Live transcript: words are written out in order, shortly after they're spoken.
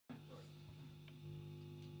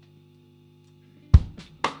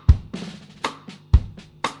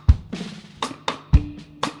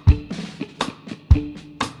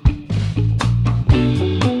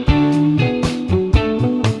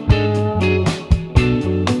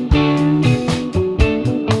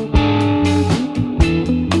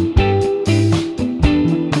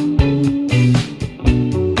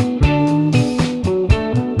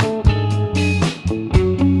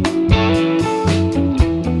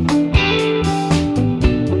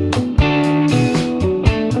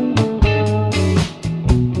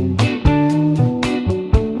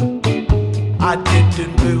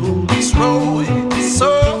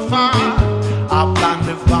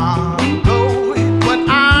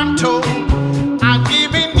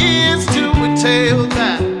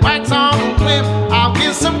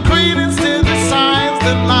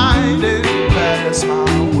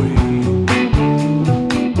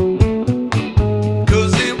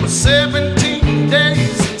17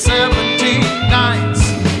 days and 17 nights.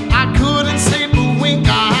 I couldn't sleep a wink,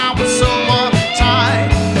 I was so uptight.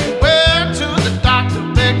 Went to the doctor,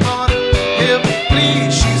 begged for help,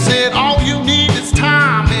 please. She said, all you need is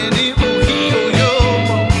time and it will heal your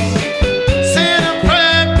wounds. Sit and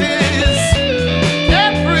practice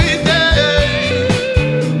every day.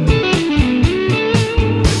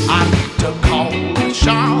 I need to call the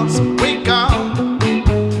shots, wake up,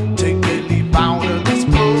 take a leap out of this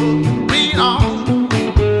book and read on.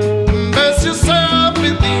 Immerse yourself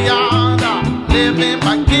in the art of living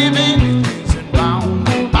by giving it things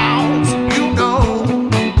and bounds. You know,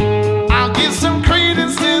 I'll give some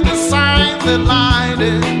credence to the signs that light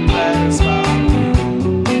and pass by.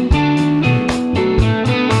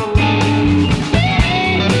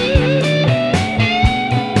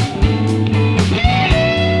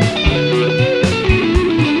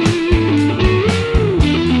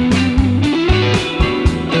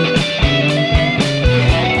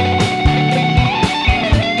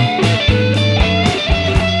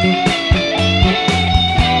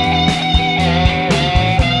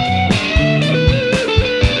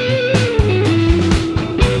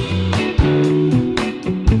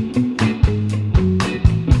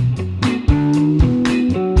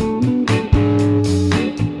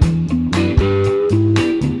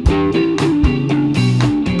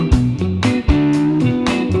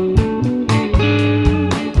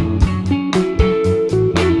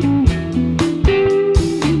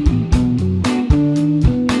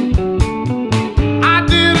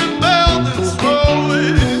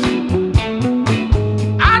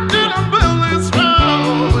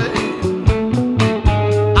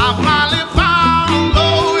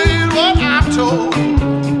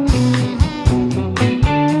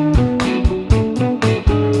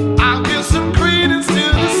 I'll give some credence to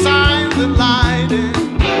the signs that light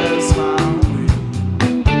and pass my way.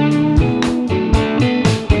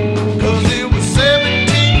 'Cause it was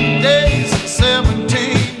 17 days and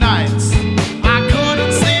 17 nights. I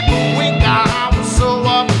couldn't sleep a wink, I was so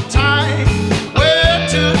uptight. Went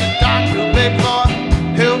to the doctor, begged for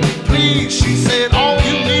help, please. She said, all